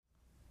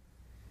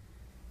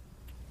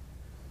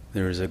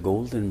There is a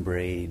golden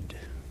braid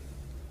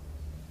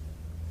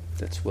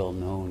that's well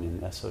known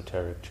in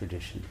esoteric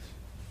traditions.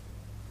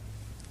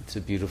 It's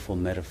a beautiful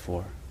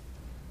metaphor.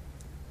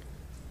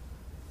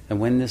 And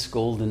when this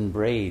golden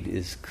braid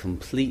is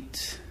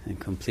complete and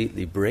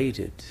completely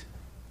braided,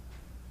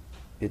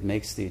 it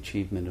makes the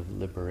achievement of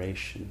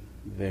liberation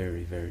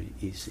very, very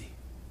easy,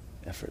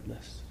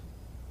 effortless.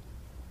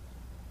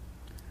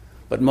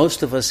 But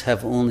most of us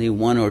have only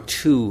one or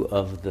two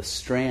of the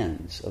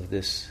strands of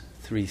this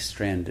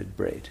three-stranded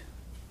braid.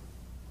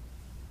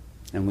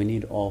 And we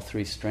need all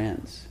three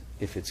strands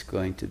if it's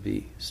going to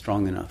be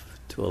strong enough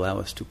to allow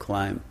us to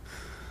climb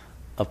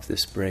up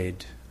this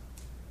braid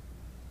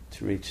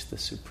to reach the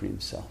Supreme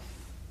Self.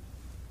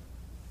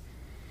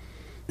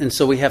 And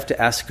so we have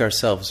to ask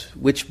ourselves,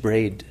 which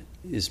braid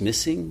is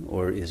missing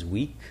or is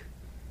weak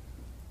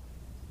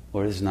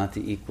or is not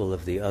the equal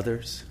of the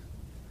others,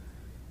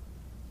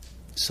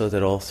 so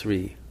that all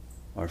three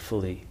are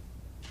fully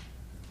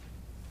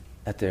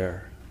at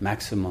their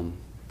maximum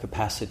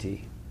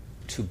capacity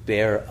to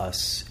bear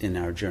us in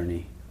our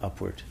journey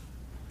upward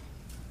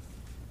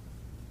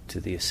to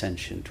the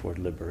ascension toward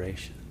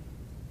liberation.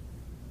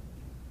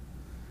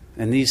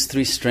 And these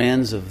three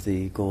strands of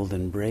the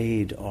golden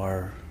braid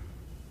are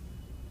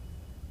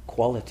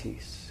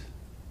qualities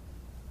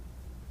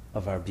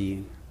of our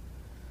being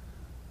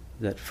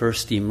that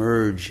first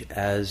emerge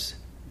as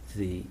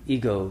the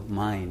ego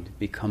mind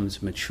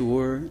becomes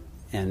mature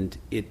and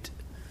it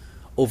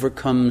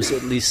overcomes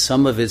at least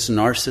some of its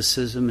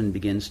narcissism and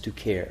begins to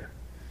care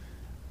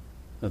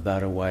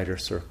about a wider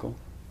circle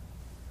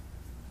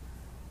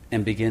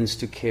and begins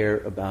to care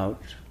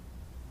about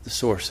the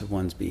source of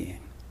one's being.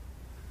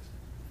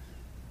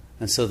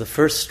 And so the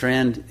first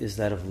strand is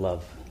that of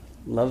love.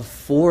 Love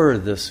for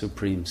the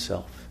Supreme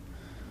Self.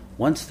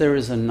 Once there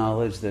is a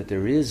knowledge that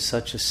there is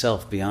such a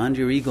self beyond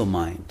your ego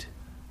mind,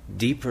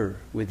 deeper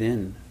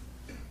within,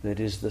 that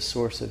is the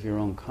source of your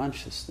own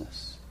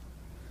consciousness,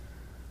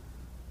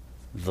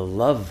 the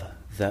love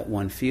that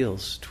one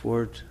feels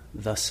toward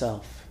the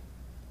self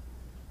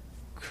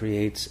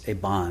creates a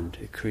bond,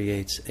 it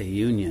creates a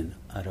union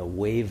at a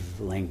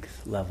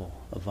wavelength level,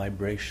 a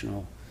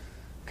vibrational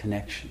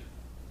connection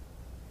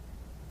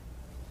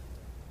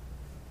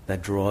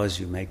that draws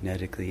you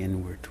magnetically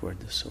inward toward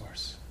the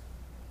source.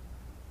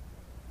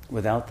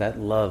 Without that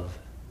love,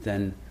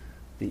 then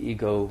the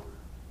ego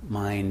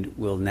mind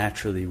will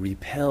naturally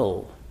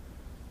repel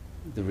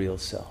the real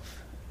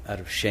self out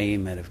of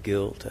shame, out of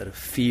guilt, out of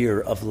fear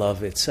of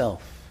love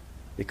itself,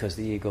 because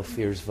the ego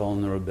fears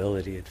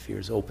vulnerability, it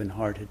fears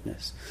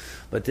open-heartedness.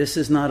 But this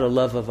is not a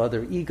love of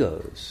other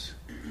egos.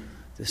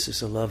 This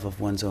is a love of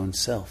one's own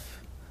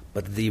self,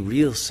 but the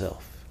real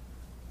self,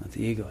 not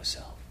the ego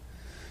self.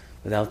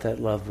 Without that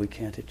love, we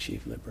can't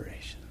achieve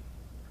liberation.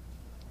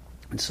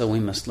 And so we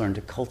must learn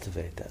to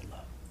cultivate that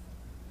love.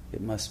 It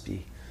must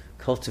be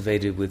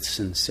cultivated with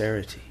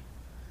sincerity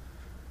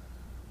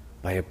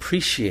by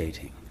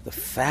appreciating the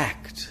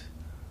fact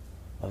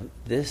of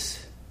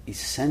this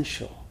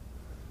essential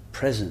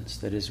presence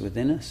that is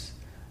within us,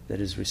 that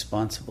is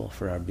responsible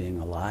for our being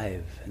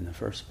alive in the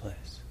first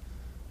place,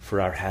 for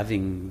our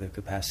having the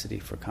capacity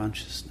for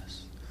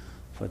consciousness,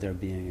 for there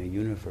being a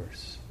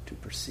universe to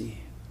perceive.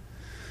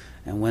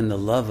 And when the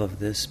love of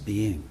this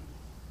being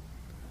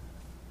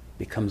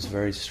becomes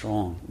very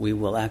strong, we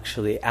will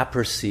actually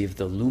apperceive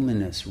the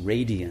luminous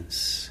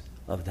radiance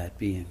of that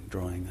being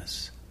drawing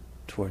us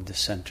toward the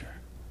center.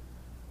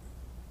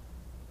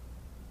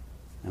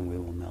 And we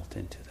will melt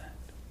into that.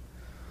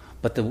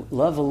 But the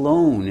love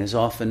alone is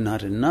often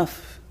not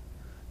enough.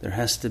 There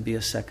has to be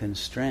a second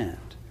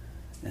strand.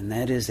 And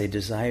that is a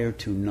desire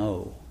to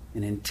know,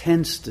 an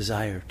intense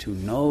desire to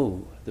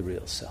know the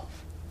real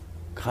self,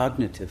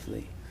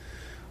 cognitively,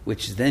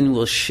 which then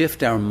will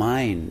shift our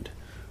mind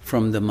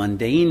from the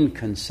mundane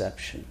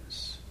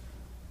conceptions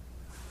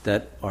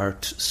that are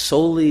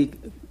solely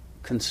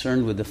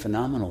concerned with the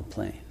phenomenal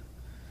plane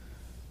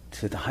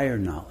to the higher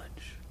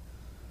knowledge,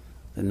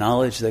 the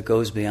knowledge that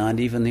goes beyond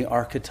even the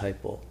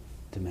archetypal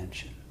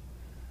dimension,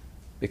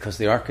 because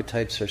the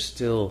archetypes are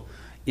still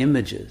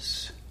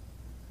images,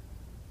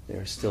 they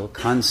are still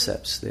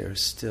concepts, they are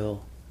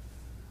still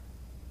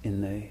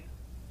in the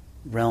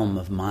realm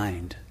of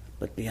mind,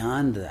 but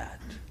beyond that,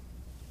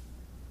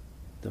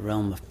 the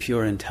realm of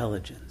pure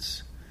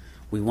intelligence.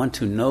 We want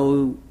to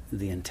know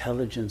the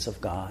intelligence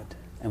of God.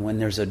 And when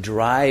there's a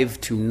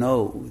drive to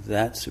know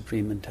that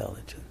supreme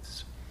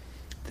intelligence,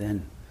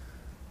 then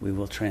we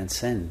will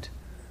transcend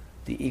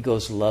the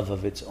ego's love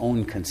of its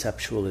own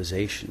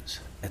conceptualizations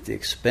at the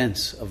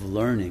expense of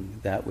learning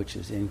that which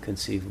is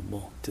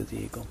inconceivable to the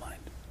ego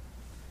mind.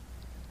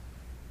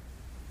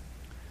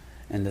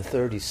 And the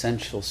third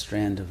essential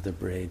strand of the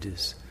braid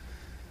is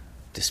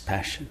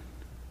dispassion.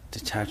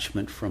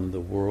 Detachment from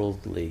the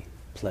worldly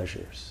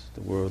pleasures,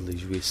 the worldly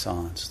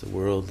jouissance, the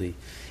worldly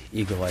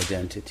ego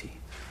identity.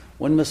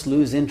 One must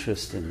lose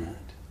interest in that.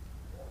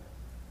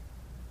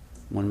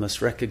 One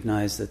must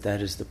recognize that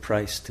that is the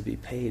price to be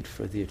paid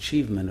for the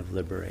achievement of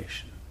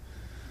liberation.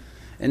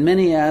 And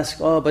many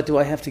ask, oh, but do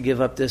I have to give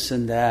up this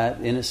and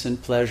that,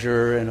 innocent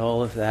pleasure and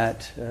all of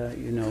that,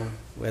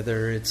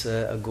 whether it's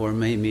a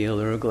gourmet meal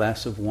or a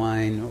glass of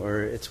wine, or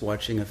it's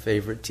watching a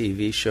favorite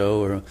TV show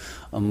or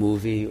a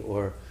movie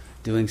or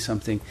doing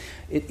something.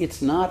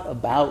 It's not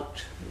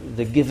about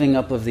the giving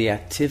up of the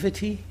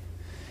activity.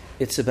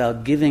 It's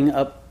about giving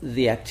up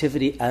the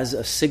activity as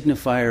a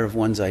signifier of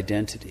one's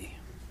identity.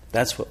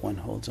 That's what one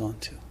holds on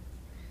to.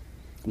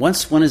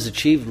 Once one has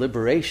achieved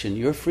liberation,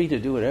 you're free to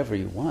do whatever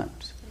you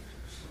want.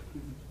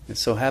 It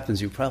so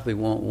happens you probably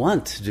won't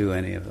want to do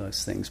any of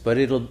those things, but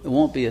it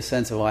won't be a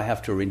sense of, I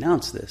have to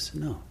renounce this.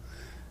 No.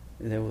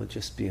 There will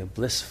just be a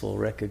blissful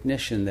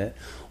recognition that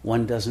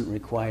one doesn't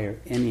require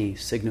any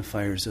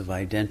signifiers of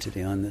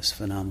identity on this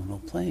phenomenal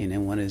plane,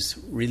 and one is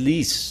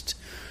released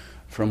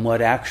from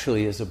what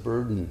actually is a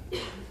burden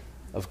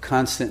of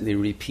constantly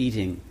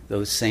repeating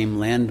those same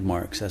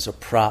landmarks as a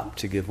prop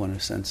to give one a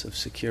sense of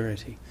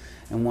security.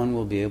 And one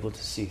will be able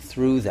to see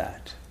through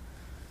that.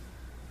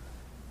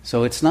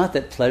 So it's not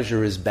that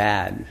pleasure is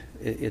bad.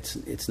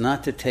 It's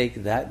not to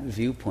take that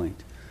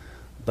viewpoint.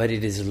 But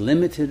it is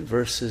limited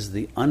versus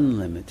the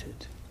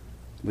unlimited.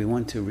 We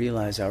want to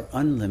realize our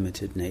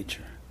unlimited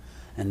nature.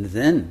 And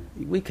then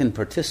we can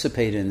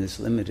participate in this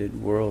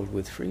limited world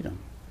with freedom.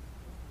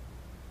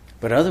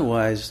 But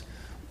otherwise,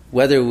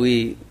 whether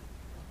we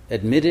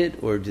admit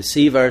it or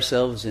deceive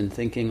ourselves in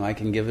thinking, I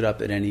can give it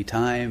up at any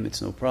time,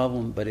 it's no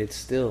problem, but it's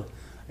still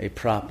a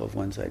prop of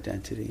one's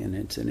identity, and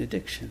it's an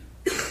addiction.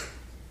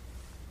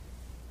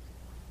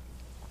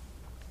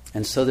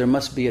 And so there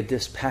must be a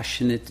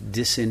dispassionate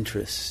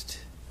disinterest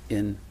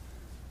in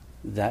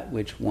that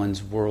which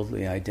one's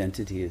worldly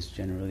identity is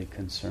generally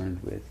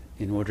concerned with,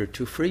 in order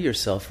to free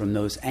yourself from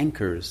those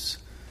anchors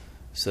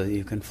so that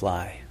you can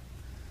fly.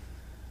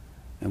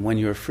 And when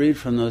you're freed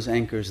from those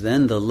anchors,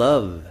 then the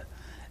love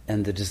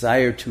and the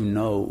desire to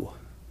know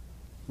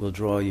will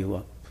draw you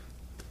up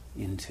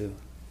into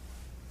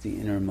the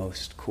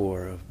innermost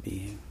core of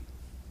being.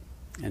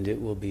 And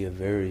it will be a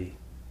very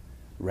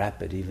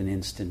rapid, even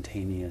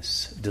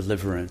instantaneous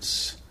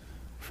deliverance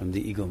from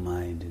the ego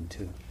mind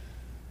into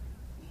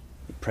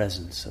the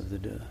presence of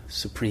the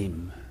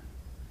supreme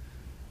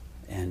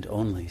and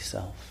only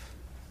self.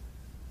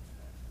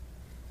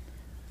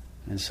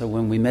 And so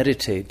when we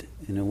meditate,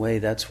 in a way,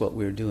 that's what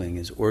we're doing,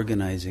 is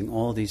organizing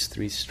all these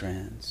three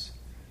strands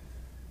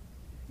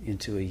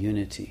into a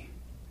unity,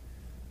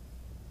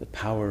 the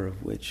power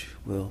of which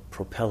will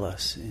propel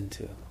us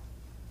into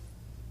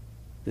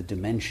the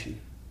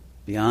dimension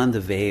beyond the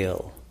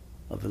veil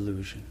of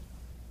illusion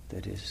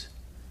that is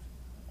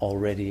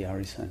already our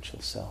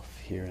essential self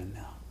here and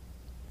now.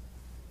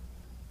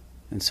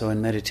 And so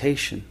in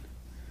meditation,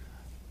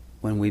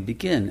 when we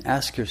begin,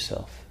 ask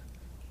yourself,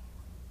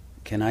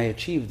 can I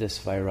achieve this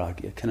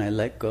vairagya? Can I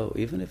let go?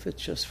 Even if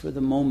it's just for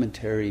the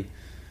momentary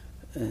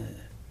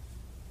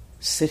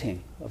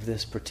sitting of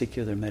this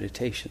particular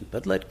meditation.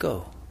 But let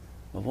go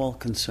of all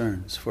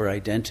concerns for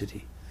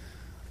identity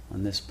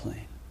on this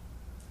plane.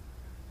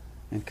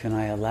 And can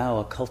I allow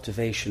a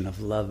cultivation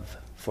of love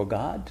for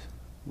God,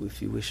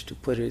 if you wish to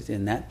put it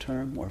in that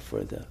term, or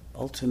for the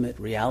ultimate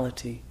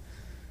reality,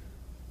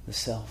 the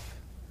self,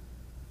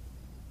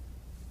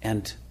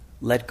 and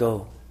let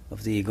go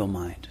of the ego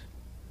mind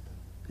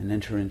and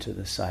enter into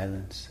the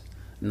silence,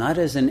 not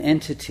as an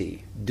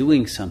entity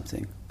doing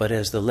something, but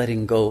as the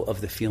letting go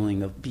of the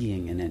feeling of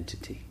being an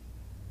entity.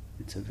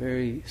 It's a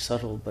very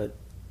subtle but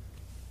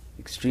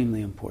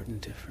extremely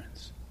important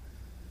difference.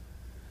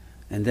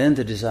 And then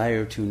the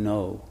desire to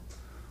know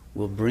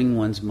will bring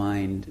one's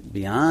mind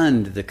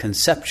beyond the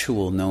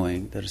conceptual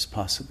knowing that is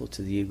possible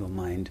to the ego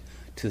mind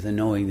to the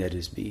knowing that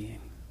is being,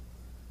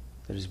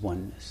 that is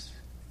oneness.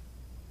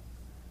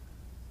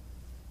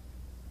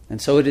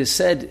 And so it is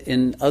said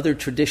in other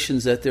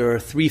traditions that there are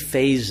three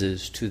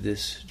phases to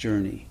this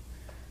journey.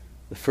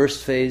 The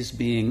first phase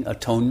being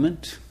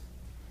atonement,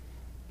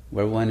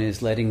 where one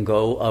is letting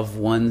go of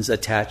one's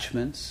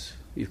attachments.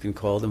 You can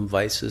call them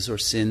vices or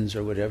sins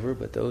or whatever,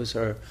 but those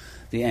are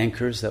the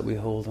anchors that we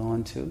hold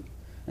on to.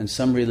 And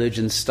some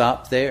religions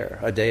stop there.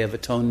 A day of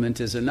atonement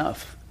is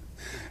enough.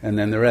 And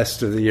then the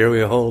rest of the year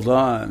we hold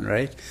on,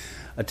 right?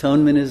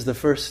 Atonement is the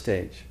first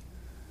stage.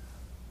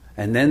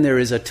 And then there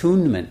is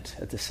attunement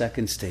at the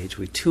second stage.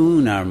 We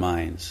tune our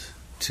minds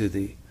to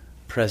the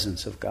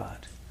presence of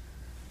God.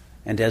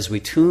 And as we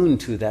tune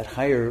to that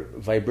higher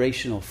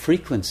vibrational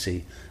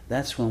frequency,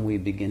 that's when we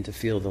begin to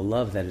feel the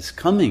love that is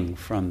coming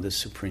from the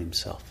Supreme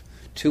Self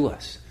to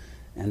us.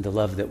 And the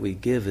love that we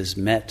give is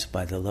met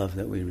by the love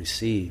that we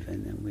receive,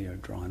 and then we are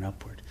drawn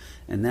upward.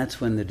 And that's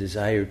when the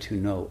desire to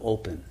know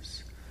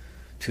opens.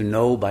 To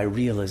know by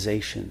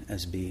realization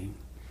as being.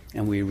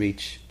 And we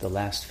reach the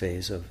last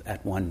phase of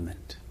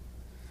at-one-ment.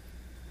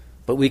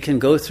 But we can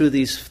go through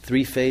these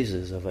three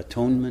phases of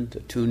atonement,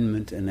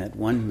 attunement, and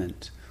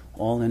at-one-ment,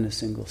 all in a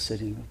single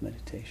sitting of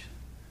meditation.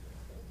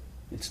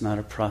 It's not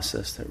a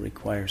process that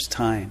requires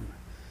time,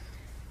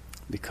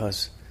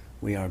 because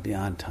we are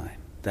beyond time.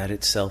 That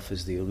itself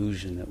is the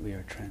illusion that we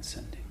are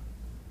transcending.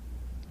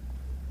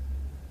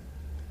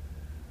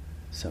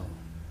 So,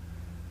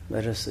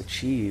 let us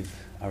achieve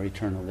our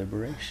eternal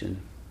liberation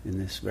in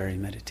this very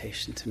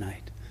meditation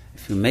tonight.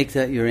 If you make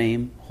that your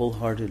aim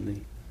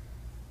wholeheartedly,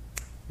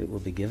 it will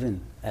be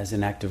given as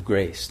an act of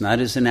grace, not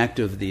as an act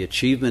of the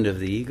achievement of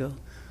the ego,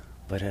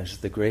 but as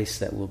the grace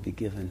that will be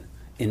given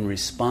in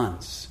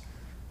response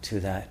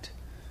to that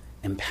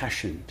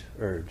impassioned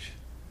urge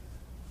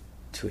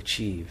to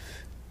achieve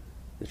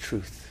the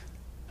truth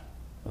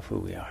of who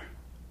we are.